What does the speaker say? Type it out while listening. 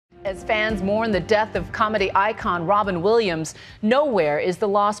As fans mourn the death of comedy icon Robin Williams, nowhere is the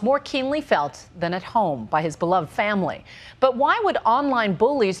loss more keenly felt than at home by his beloved family. But why would online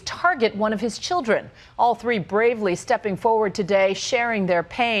bullies target one of his children? All three bravely stepping forward today, sharing their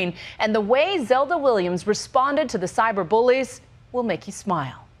pain. And the way Zelda Williams responded to the cyber bullies will make you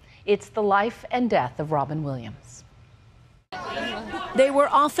smile. It's the life and death of Robin Williams. They were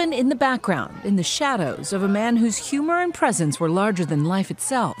often in the background, in the shadows of a man whose humor and presence were larger than life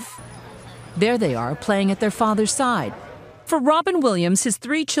itself. There they are, playing at their father's side. For Robin Williams, his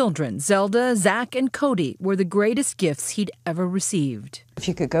three children, Zelda, Zach, and Cody, were the greatest gifts he'd ever received. If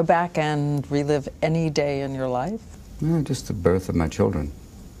you could go back and relive any day in your life? Just the birth of my children.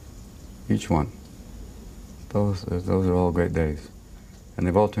 Each one. Those are all great days. And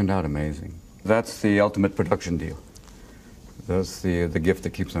they've all turned out amazing. That's the ultimate production deal. That's the gift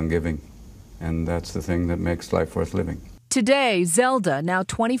that keeps on giving, and that's the thing that makes life worth living. Today, Zelda, now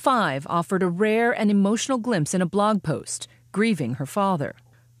 25, offered a rare and emotional glimpse in a blog post, grieving her father.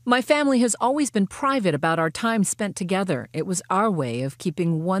 My family has always been private about our time spent together. It was our way of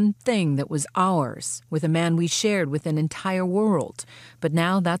keeping one thing that was ours, with a man we shared with an entire world. But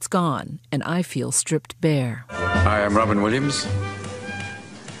now that's gone, and I feel stripped bare. Hi, I'm Robin Williams.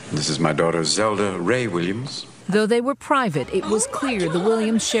 This is my daughter, Zelda Ray Williams. Though they were private, it was clear the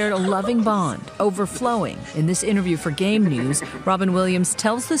Williams shared a loving bond, overflowing. In this interview for Game News, Robin Williams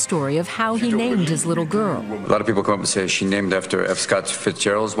tells the story of how he named his little girl. A lot of people come up and say she named after F. Scott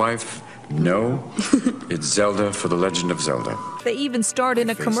Fitzgerald's wife. No, it's Zelda for The Legend of Zelda. They even starred in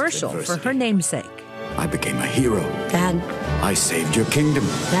a commercial for her namesake. I became a hero. Dad. I saved your kingdom.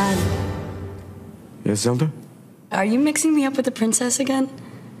 Dad. Yes, Zelda? Are you mixing me up with the princess again?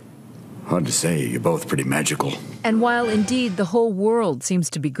 Hard to say, you're both pretty magical. And while indeed the whole world seems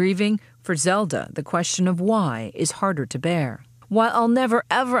to be grieving, for Zelda, the question of why is harder to bear. While I'll never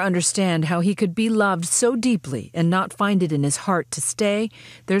ever understand how he could be loved so deeply and not find it in his heart to stay,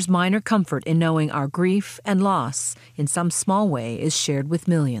 there's minor comfort in knowing our grief and loss, in some small way, is shared with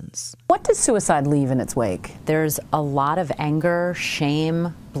millions. What does suicide leave in its wake? There's a lot of anger,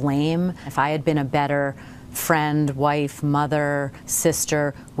 shame, blame. If I had been a better friend, wife, mother,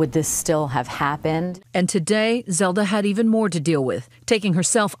 sister, would this still have happened? And today, Zelda had even more to deal with, taking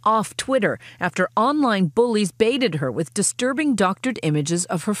herself off Twitter after online bullies baited her with disturbing doctored images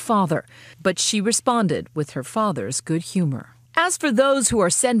of her father. But she responded with her father's good humor. As for those who are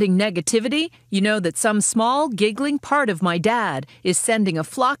sending negativity, you know that some small, giggling part of my dad is sending a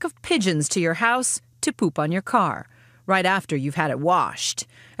flock of pigeons to your house to poop on your car, right after you've had it washed.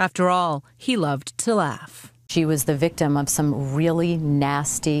 After all, he loved to laugh. She was the victim of some really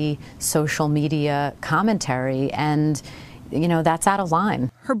nasty social media commentary, and, you know, that's out of line.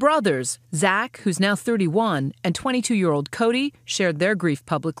 Her brothers, Zach, who's now 31, and 22-year-old Cody, shared their grief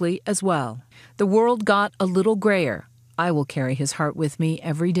publicly as well. The world got a little grayer. I will carry his heart with me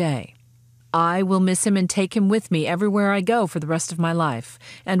every day. I will miss him and take him with me everywhere I go for the rest of my life,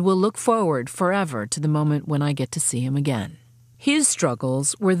 and will look forward forever to the moment when I get to see him again. His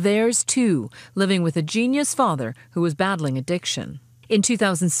struggles were theirs too, living with a genius father who was battling addiction. In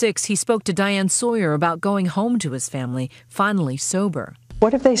 2006, he spoke to Diane Sawyer about going home to his family, finally sober.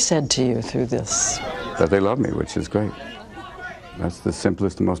 What have they said to you through this? That they love me, which is great. That's the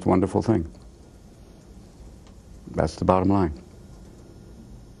simplest and most wonderful thing. That's the bottom line.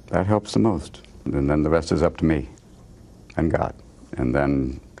 That helps the most. And then the rest is up to me and God. And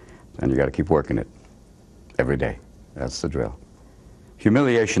then you got to keep working it every day. That's the drill.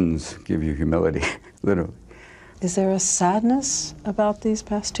 Humiliations give you humility, literally. Is there a sadness about these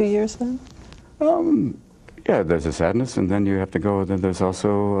past 2 years then? Yeah, there's a sadness, and then you have to go. Then there's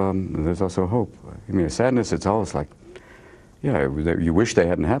also hope. I mean, a sadness, it's always like, yeah, you wish they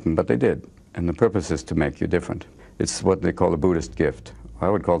hadn't happened, but they did. And the purpose is to make you different. It's what they call a Buddhist gift. I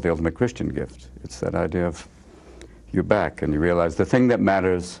would call it the ultimate Christian gift. It's that idea of you're back and you realize the thing that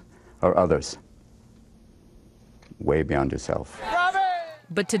matters are others, way beyond yourself.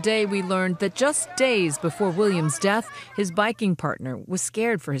 But today we learned that just days before William's death, his biking partner was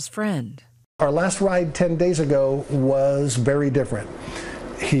scared for his friend. Our last ride 10 days ago was very different.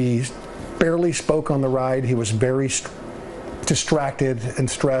 He barely spoke on the ride. He was very distracted and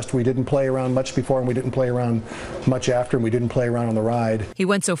stressed. We didn't play around much before, and we didn't play around much after, and we didn't play around on the ride. He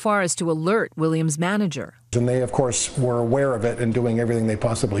went so far as to alert William's manager. And they, of course, were aware of it and doing everything they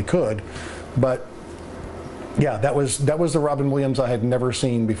possibly could. But yeah, that was the Robin Williams I had never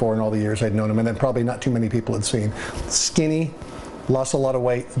seen before in all the years I'd known him, and then probably not too many people had seen. Skinny, lost a lot of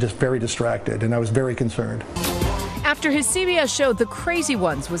weight, just very distracted, and I was very concerned. After his CBS show The Crazy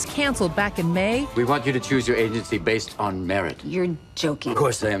Ones was canceled back in May, We want you to choose your agency based on merit. You're joking. Of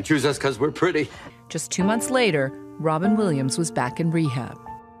course I am. Choose us because we're pretty. just 2 months later, Robin Williams was back in rehab.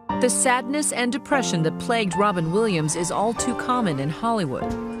 The sadness and depression that plagued Robin Williams is all too common in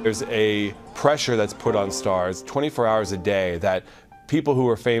Hollywood. There's a pressure that's put on stars 24 hours a day that people who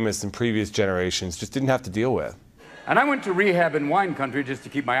were famous in previous generations just didn't have to deal with. And I went to rehab in wine country just to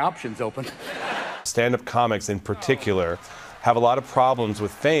keep my options open. Stand-up comics in particular have a lot of problems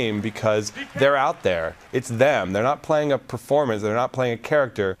with fame because they're out there. It's them. They're not playing a performance. They're not playing a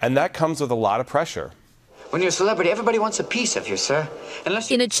character. And that comes with a lot of pressure. When you're a celebrity, everybody wants a piece of you, sir.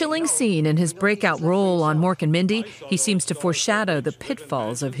 In a chilling scene in his breakout role on Mork and Mindy, he seems to foreshadow the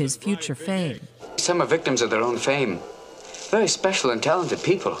pitfalls of his future fame. Some are victims of their own fame. Very special and talented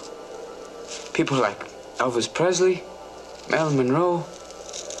people. People like Elvis Presley, Marilyn Monroe,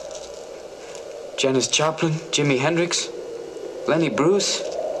 Janis Joplin, Jimi Hendrix, Lenny Bruce,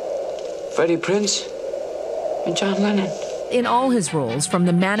 Freddie Prinze, and John Lennon. In all his roles, from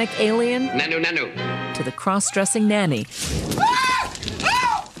the manic alien Nanu. to the cross-dressing nanny,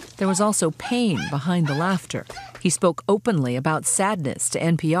 there was also pain behind the laughter. He spoke openly about sadness to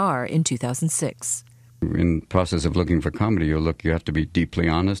NPR in 2006. In the process of looking for comedy, you have to be deeply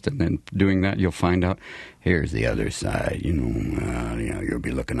honest, and then doing that, you'll find out, here's the other side. You'll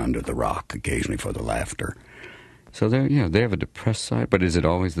be looking under the rock occasionally for the laughter. So they have a depressed side, but is it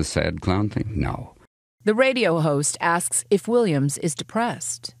always the sad clown thing? No. The radio host asks if Williams is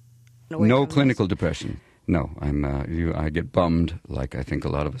depressed. No clinical depression. No, I get bummed, like I think a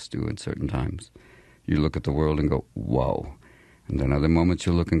lot of us do at certain times. You look at the world and go, whoa. And then other moments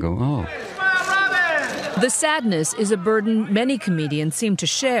you look and go, oh. The sadness is a burden many comedians seem to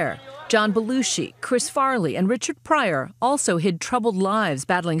share. John Belushi, Chris Farley, and Richard Pryor also hid troubled lives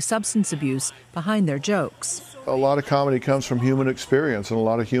battling substance abuse behind their jokes. A lot of comedy comes from human experience, and a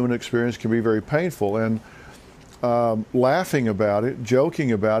lot of human experience can be very painful. And laughing about it,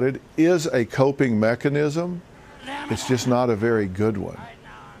 joking about it, is a coping mechanism. It's just not a very good one,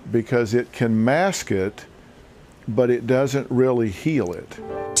 because it can mask it, but it doesn't really heal it.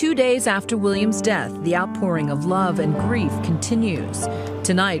 2 days after Williams' death, the outpouring of love and grief continues.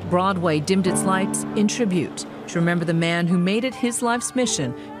 Tonight, Broadway dimmed its lights in tribute to remember the man who made it his life's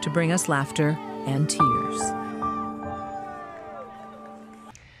mission to bring us laughter and tears.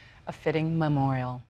 A fitting memorial.